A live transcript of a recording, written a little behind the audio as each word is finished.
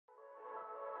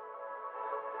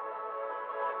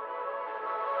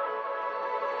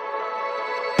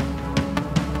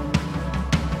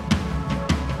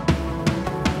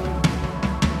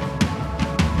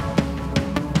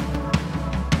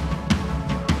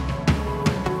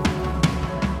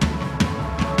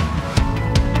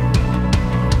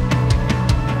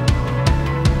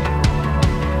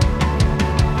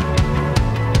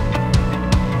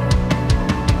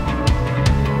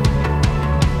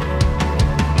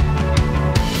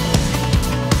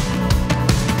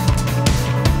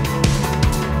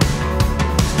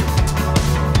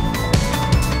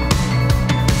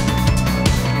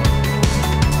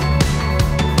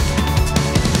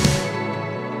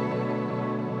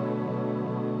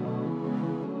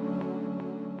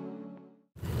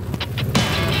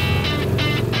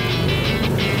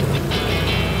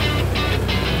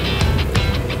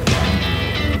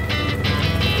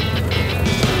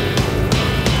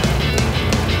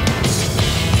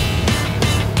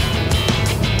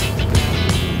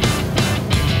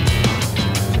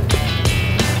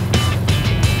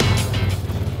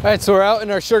All right, so we're out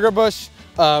in our sugar bush,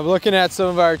 looking at some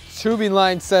of our tubing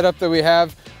line setup that we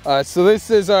have. So this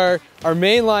is our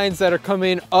main lines that are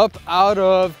coming up out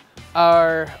of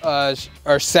our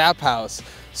sap house.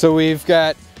 So we've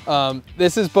got,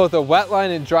 this is both a wet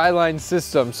line and dry line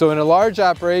system. So in a large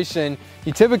operation,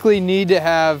 you typically need to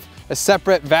have a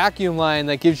separate vacuum line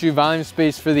that gives you volume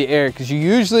space for the air, because you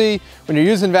usually, when you're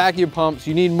using vacuum pumps,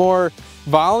 you need more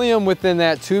volume within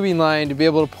that tubing line to be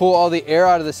able to pull all the air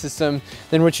out of the system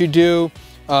than what you do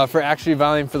for actually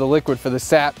volume for the liquid, for the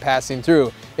sap passing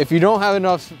through. If you don't have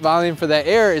enough volume for that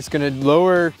air, it's going to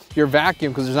lower your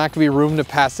vacuum because there's not going to be room to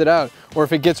pass it out. Or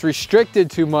if it gets restricted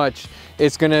too much,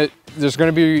 there's going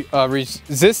to be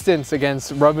resistance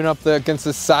against rubbing up against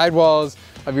the sidewalls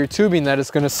of your tubing that is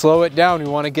going to slow it down. We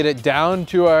want to get it down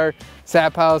to our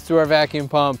sap house, to our vacuum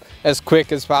pump as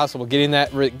quick as possible, letting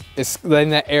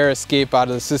that air escape out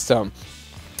of the system.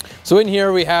 So in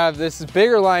here we have, this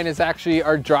bigger line is actually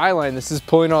our dry line. This is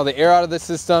pulling all the air out of the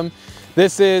system.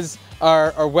 This is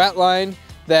our wet line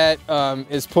that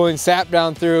is pulling sap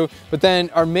down through. But then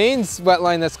our main wet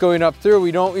line that's going up through,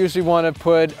 we don't usually want to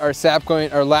put our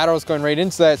laterals going right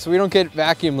into that, so we don't get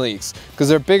vacuum leaks, because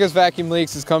our biggest vacuum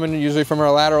leaks is coming usually from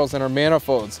our laterals and our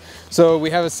manifolds. So we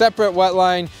have a separate wet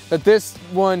line, but this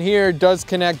one here does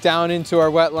connect down into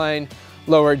our wet line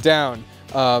lower down.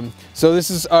 So this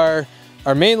is our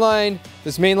main line.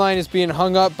 This main line is being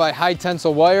hung up by high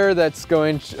tensile wire that's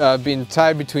being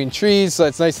tied between trees, so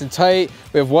it's nice and tight.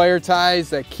 We have wire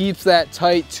ties that keeps that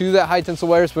tight to that high tensile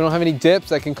wire, so we don't have any dips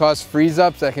that can cause freeze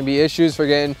ups, that can be issues for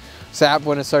getting sap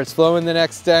when it starts flowing the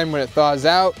next day, when it thaws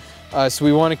out. So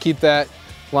we want to keep that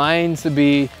line to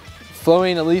be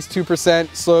flowing at least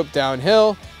 2% slope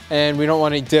downhill, and we don't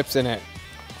want any dips in it.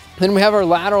 Then we have our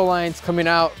lateral lines coming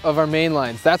out of our main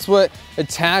lines. That's what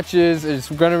attaches, is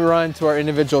going to run to our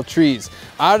individual trees.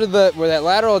 Out of where that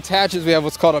lateral attaches, we have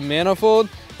what's called a manifold.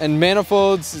 And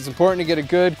manifolds, it's important to get a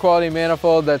good quality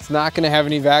manifold that's not going to have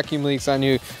any vacuum leaks on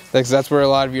you, because that's where a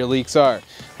lot of your leaks are.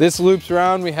 This loops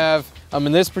around. We have,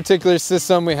 in this particular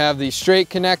system, we have these straight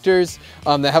connectors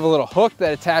that have a little hook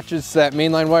that attaches to that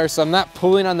mainline wire. So I'm not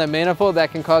pulling on the manifold,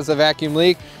 that can cause a vacuum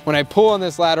leak. When I pull on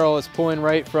this lateral, it's pulling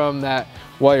right from that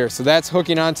wire. So that's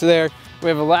hooking onto there. We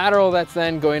have a lateral that's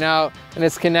then going out, and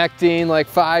it's connecting like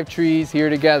 5 trees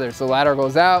here together. So lateral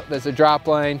goes out, there's a drop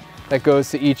line that goes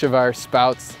to each of our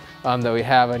spouts that we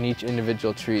have on each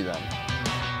individual tree then.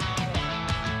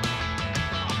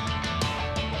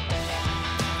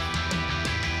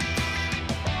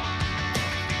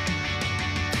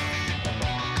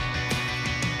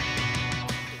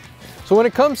 So when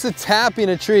it comes to tapping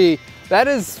a tree, that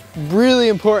is really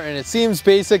important. It seems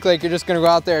basic, like you're just gonna go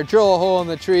out there, drill a hole in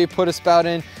the tree, put a spout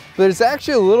in, but there's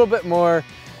actually a little bit more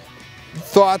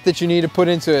thought that you need to put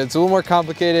into it. It's a little more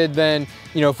complicated than,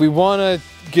 if we wanna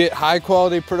get high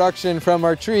quality production from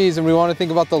our trees and we wanna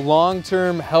think about the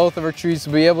long-term health of our trees to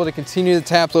be able to continue to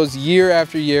tap those year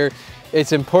after year,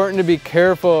 it's important to be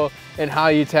careful in how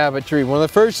you tap a tree. One of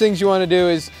the first things you wanna do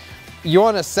is you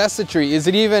wanna assess the tree. Is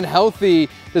it even healthy?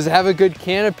 Does it have a good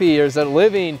canopy, or is it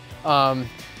living?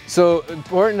 So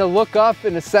important to look up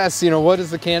and assess, what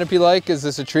is the canopy like? Is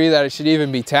this a tree that I should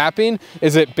even be tapping?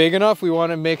 Is it big enough? We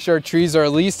want to make sure our trees are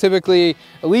typically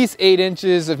at least 8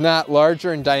 inches, if not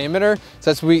larger in diameter.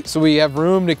 So we have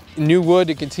room new wood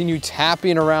to continue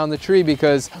tapping around the tree,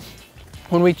 because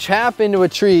when we chap into a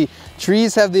tree,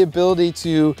 trees have the ability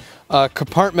to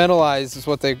compartmentalize, is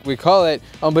what we call it,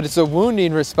 but it's a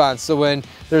wounding response. So when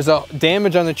there's a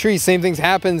damage on the tree, same things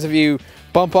happens if you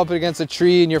bump up against a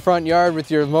tree in your front yard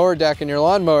with your mower deck and your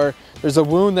lawnmower. There's a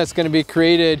wound that's going to be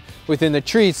created within the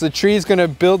tree. So the tree is going to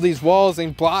build these walls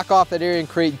and block off that area and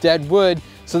create dead wood,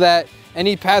 so that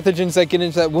any pathogens that get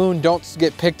into that wound don't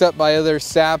get picked up by other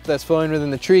sap that's flowing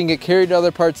within the tree and get carried to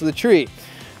other parts of the tree.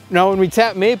 Now, when we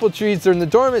tap maple trees during the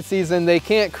dormant season, they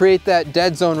can't create that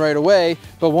dead zone right away,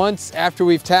 but after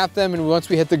we've tapped them and once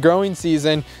we hit the growing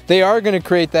season, they are going to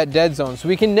create that dead zone. So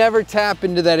we can never tap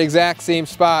into that exact same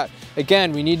spot.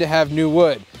 Again, we need to have new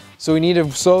wood. So we need to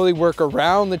slowly work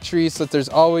around the tree so that there's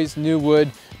always new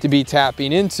wood to be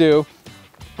tapping into.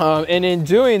 And in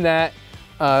doing that,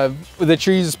 the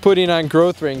trees is putting on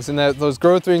growth rings, and those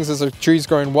growth rings, as the tree's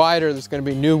growing wider, there's going to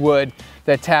be new wood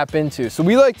that tap into. So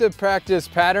we like to practice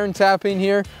pattern tapping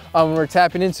here when we're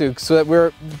tapping into, so that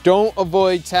we don't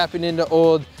avoid tapping into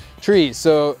old trees.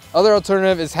 So other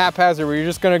alternative is haphazard, where you're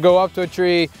just going to go up to a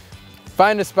tree,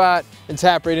 find a spot, and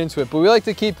tap right into it. But we like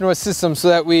to keep into a system so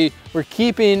that we're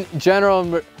keeping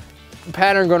general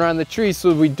pattern going around the tree,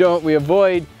 so we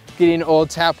avoid getting old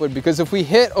tapwood. Because if we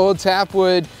hit old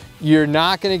tapwood, you're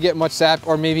not going to get much sap,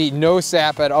 or maybe no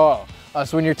sap at all.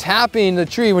 So when you're tapping the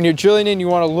tree, when you're drilling in, you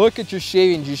want to look at your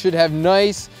shavings. You should have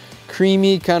nice,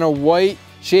 creamy, kind of white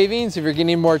shavings. If you're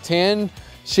getting more tan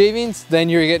shavings, then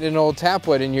you're getting an old tap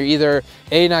wood, and you're either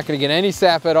not going to get any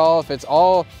sap at all. If it's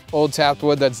all old tapped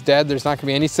wood that's dead, there's not going to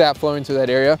be any sap flowing to that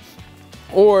area,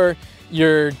 or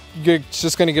you're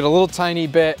just going to get a little tiny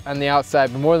bit on the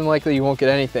outside, but more than likely you won't get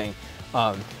anything.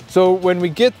 So when we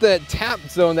get that tap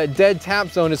zone, that dead tap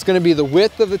zone, it's going to be the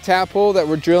width of the tap hole that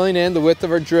we're drilling in, the width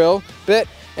of our drill bit,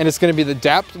 and it's going to be the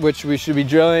depth, which we should be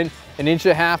drilling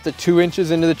 1.5 to 2 inches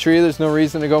into the tree. There's no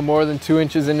reason to go more than 2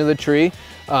 inches into the tree.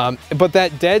 But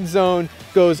that dead zone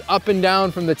goes up and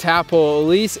down from the tap hole at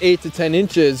least 8 to 10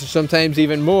 inches, sometimes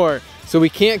even more. So we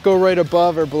can't go right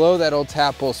above or below that old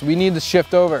tap hole. So we need to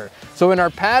shift over. So in our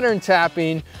pattern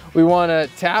tapping, we want to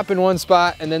tap in one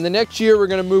spot, and then the next year we're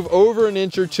going to move over 1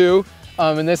 inch or 2.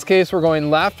 In this case, we're going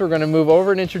left. We're going to move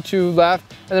over 1 inch or 2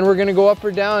 left, and then we're going to go up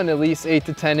or down at least 8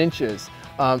 to 10 inches.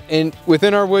 And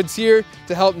within our woods here,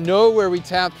 to help know where we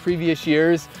tapped previous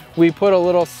years, we put a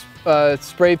little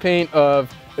spray paint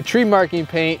of a tree marking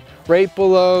paint right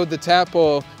below the tap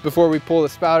hole before we pull the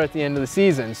spout at the end of the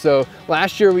season. So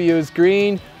last year we used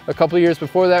green. A couple years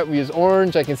before that we used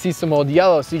orange. I can see some old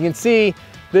yellow. So you can see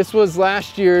this was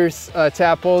last year's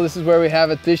tap hole. This is where we have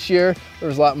it this year. There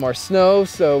was a lot more snow,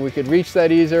 so we could reach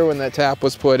that easier when that tap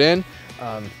was put in.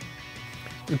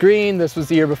 Green, this was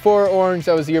the year before. Orange,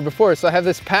 that was the year before. So I have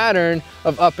this pattern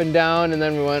of up and down, and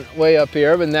then we went way up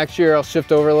here, but next year I'll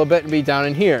shift over a little bit and be down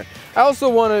in here. I also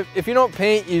want to, if you don't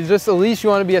paint, you just at least you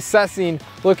want to be assessing,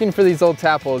 looking for these old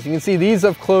tap holes. You can see these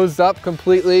have closed up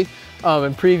completely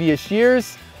in previous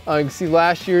years. You can see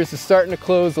last year's is starting to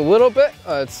close a little bit.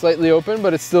 It's slightly open,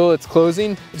 but it's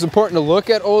closing. It's important to look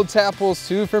at old tap holes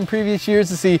too from previous years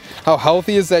to see how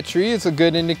healthy is that tree. It's a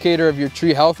good indicator of your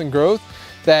tree health and growth,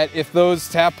 that if those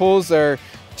tap holes are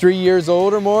 3 years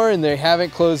old or more and they haven't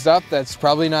closed up, that's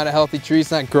probably not a healthy tree.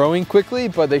 It's not growing quickly,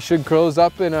 but they should close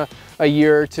up in a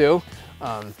year or two.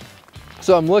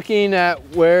 So I'm looking at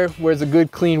where's a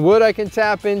good clean wood I can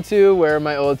tap into, where are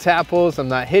my old tap holes, I'm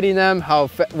not hitting them, how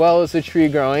well is the tree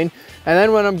growing. And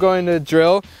then when I'm going to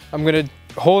drill, I'm going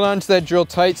to hold on to that drill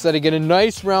tight so that I get a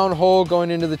nice round hole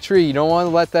going into the tree. You don't want to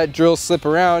let that drill slip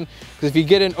around, because if you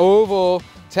get an oval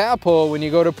tap hole, when you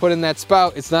go to put in that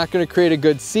spout, it's not going to create a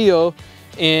good seal,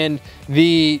 and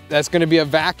that's going to be a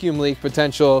vacuum leak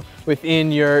potential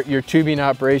within your tubing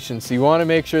operation. So you want to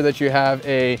make sure that you have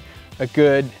a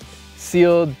good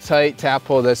sealed tight tap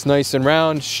hole that's nice and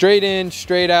round, straight in,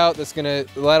 straight out, that's going to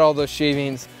let all those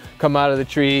shavings come out of the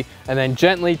tree, and then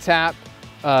gently tap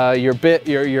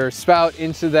your spout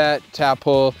into that tap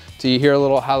hole till you hear a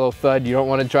little hollow thud. You don't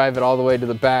want to drive it all the way to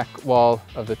the back wall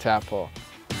of the tap hole.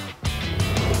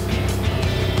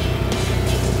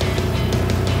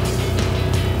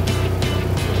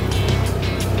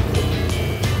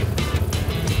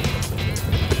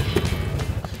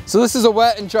 So this is a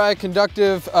wet and dry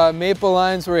conductive maple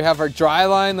lines, where we have our dry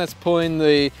line that's pulling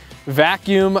the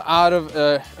vacuum out of,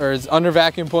 or is under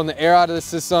vacuum, pulling the air out of the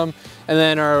system, and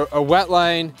then our wet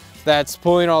line that's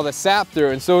pulling all the sap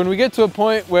through. And so when we get to a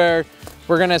point where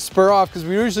we're gonna spur off, because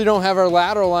we usually don't have our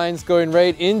lateral lines going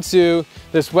right into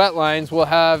this wet lines, we'll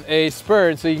have a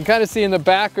spur. And so you can kind of see in the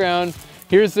background,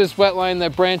 here's this wet line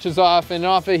that branches off, and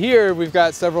off of here we've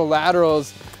got several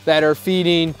laterals that are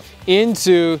feeding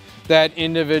into that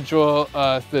individual,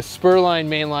 the spur line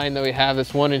main line that we have,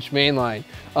 this 1 inch main line.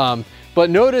 But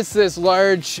notice this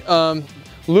large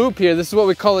loop here. This is what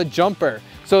we call a jumper.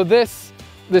 So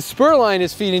the spur line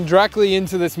is feeding directly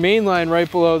into this main line right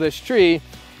below this tree.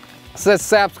 So that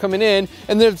sap's coming in,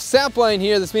 and the sap line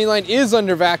here, this main line, is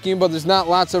under vacuum, but there's not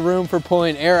lots of room for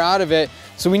pulling air out of it.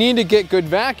 So we need to get good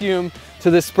vacuum to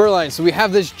this spur line. So we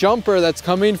have this jumper that's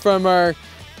coming from our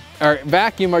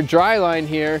vacuum, our dry line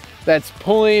here, that's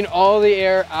pulling all the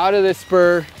air out of the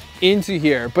spur into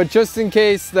here. But just in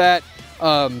case that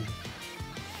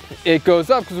it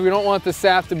goes up, because we don't want the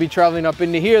sap to be traveling up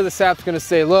into here, the sap's going to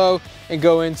stay low and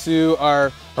go into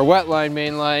our wet line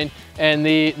main line, and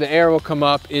the air will come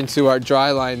up into our dry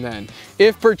line then.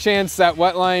 If perchance that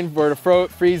wet line were to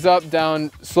freeze up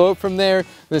down slope from there,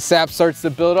 the sap starts to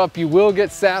build up, you will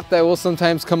get sap that will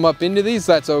sometimes come up into these.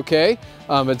 That's okay.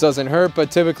 It doesn't hurt,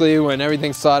 but typically when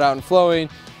everything's thawed out and flowing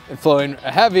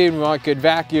heavy and we want good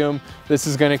vacuum, this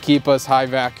is going to keep us high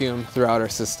vacuum throughout our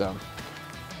system.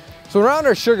 So around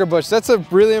our sugar bush, that's a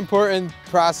really important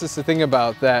process to think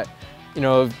about, that, you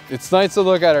know, it's nice to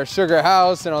look at our sugar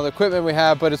house and all the equipment we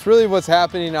have, but it's really what's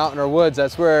happening out in our woods.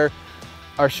 That's where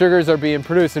our sugars are being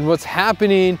produced, and what's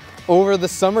happening over the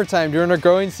summertime during our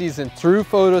growing season through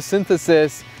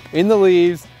photosynthesis in the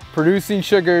leaves, producing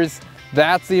sugars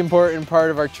That's the important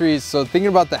part of our trees. So thinking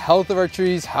about the health of our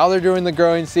trees, how they're doing the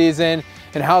growing season,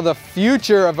 and how the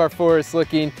future of our forest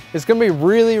looking is going to be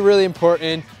really, really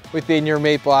important within your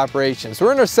maple operation. So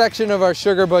we're in a section of our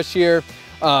sugar bush here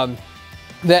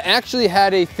that actually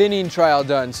had a thinning trial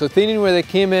done. So thinning where they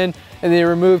came in and they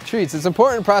removed trees. It's an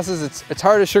important process. It's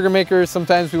hard as sugar makers.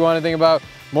 Sometimes we want to think about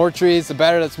more trees, the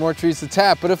better, that's more trees to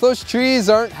tap. But if those trees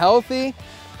aren't healthy,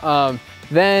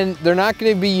 then they're not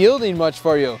going to be yielding much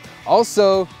for you.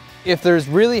 Also, if there's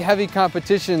really heavy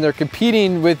competition, they're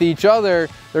competing with each other,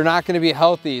 they're not going to be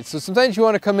healthy. So sometimes you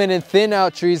want to come in and thin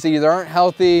out trees that either aren't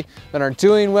healthy, that aren't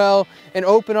doing well, and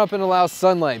open up and allow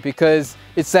sunlight, because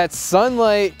it's that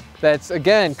sunlight that's,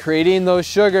 again, creating those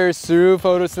sugars through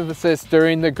photosynthesis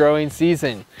during the growing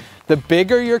season. The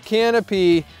bigger your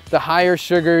canopy, the higher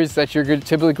sugars that you're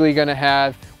typically going to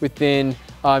have within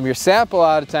your sap a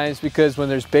lot of times, because when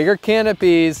there's bigger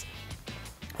canopies,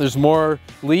 there's more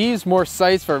leaves, more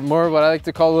sites for more what I like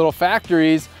to call little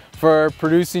factories for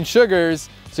producing sugars.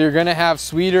 So you're going to have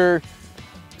sweeter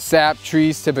sap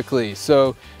trees typically.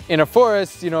 So in a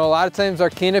forest, you know, a lot of times our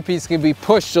canopies can be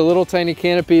pushed to little tiny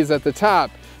canopies at the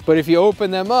top. But if you open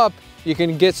them up, you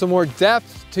can get some more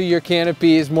depth to your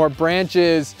canopies, more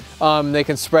branches. They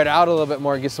can spread out a little bit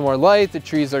more, get some more light. The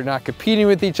trees are not competing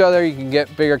with each other. You can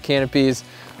get bigger canopies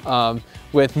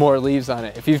with more leaves on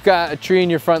it. If you've got a tree in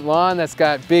your front lawn that's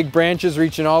got big branches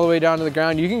reaching all the way down to the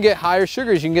ground, you can get higher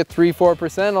sugars. You can get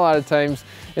 3–4% a lot of times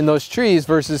in those trees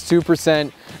versus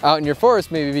 2% out in your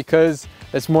forest, maybe because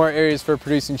there's more areas for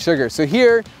producing sugar. So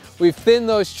here we've thinned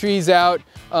those trees out,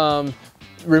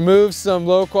 removed some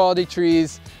low quality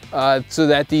trees so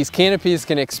that these canopies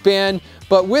can expand.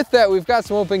 But with that, we've got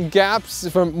some open gaps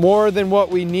from more than what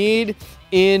we need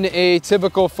in a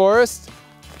typical forest.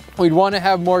 We'd want to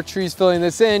have more trees filling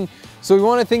this in. So we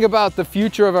want to think about the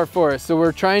future of our forest. So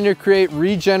we're trying to create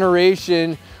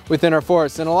regeneration within our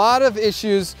forest. And a lot of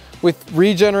issues with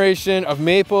regeneration of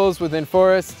maples within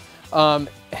forests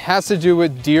has to do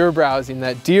with deer browsing.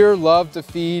 That deer love to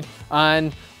feed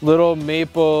on little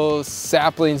maple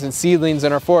saplings and seedlings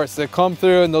in our forest. They come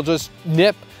through and they'll just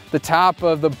nip the top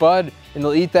of the bud and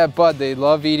they'll eat that bud. They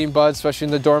love eating buds, especially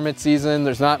in the dormant season.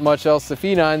 There's not much else to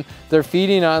feed on. They're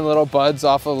feeding on little buds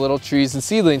off of little trees and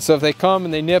seedlings. So if they come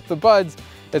and they nip the buds,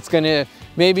 it's gonna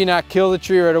maybe not kill the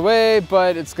tree right away,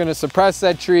 but it's gonna suppress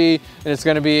that tree and it's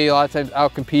gonna be a lot of times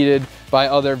outcompeted by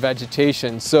other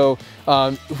vegetation. So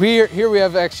here we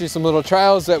have actually some little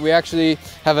trials that we actually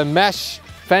have a mesh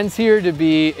fence here to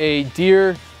be a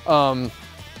deer,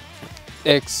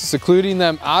 secluding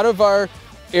them out of our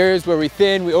areas where we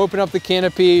thin. We open up the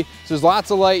canopy, so there's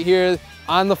lots of light here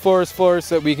on the forest floor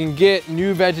so that we can get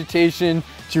new vegetation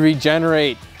to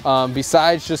regenerate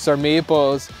besides just our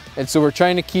maples. And so we're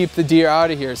trying to keep the deer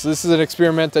out of here. So this is an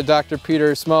experiment that Dr.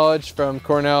 Peter Smolich from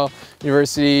Cornell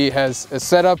University has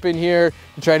set up in here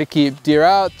to try to keep deer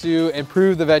out to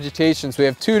improve the vegetation. So we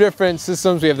have two different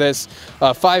systems. We have this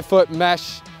 5-foot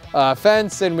mesh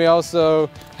fence, and we also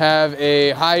have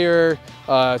a higher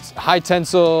high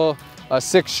tensile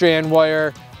 6-strand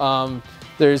wire.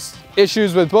 There's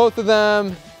issues with both of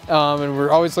them, and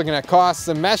we're always looking at costs.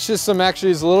 The mesh system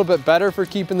actually is a little bit better for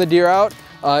keeping the deer out.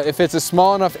 If it's a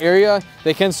small enough area,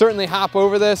 they can certainly hop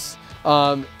over this.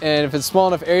 And if it's a small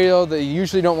enough area, they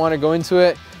usually don't want to go into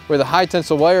it. Where the high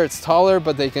tensile wire, it's taller,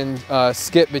 but they can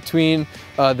skip between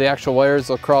the actual wires.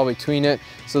 They'll crawl between it.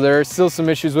 So there are still some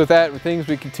issues with that, with things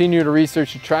we continue to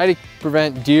research to try to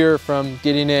prevent deer from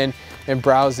getting in and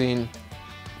browsing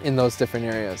in those different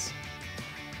areas.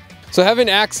 So having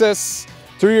access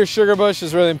through your sugar bush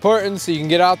is really important, so you can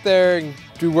get out there and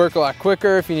do work a lot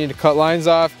quicker if you need to cut lines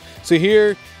off. So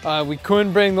here we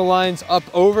couldn't bring the lines up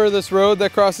over this road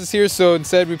that crosses here, so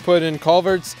instead we put in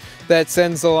culverts that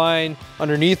sends the line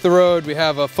underneath the road. We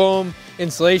have a foam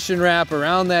insulation wrap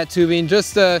around that tubing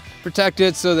just to protect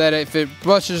it so that if it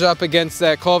brushes up against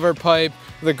that culvert pipe,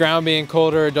 the ground being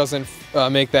colder, it doesn't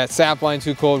make that sap line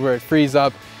too cold where it frees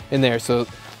up in there. So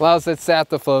allows that sap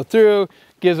to flow through,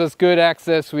 gives us good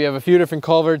access. We have a few different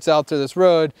culverts out to this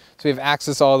road, so we have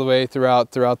access all the way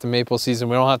throughout the maple season.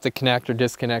 We don't have to connect or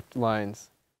disconnect lines.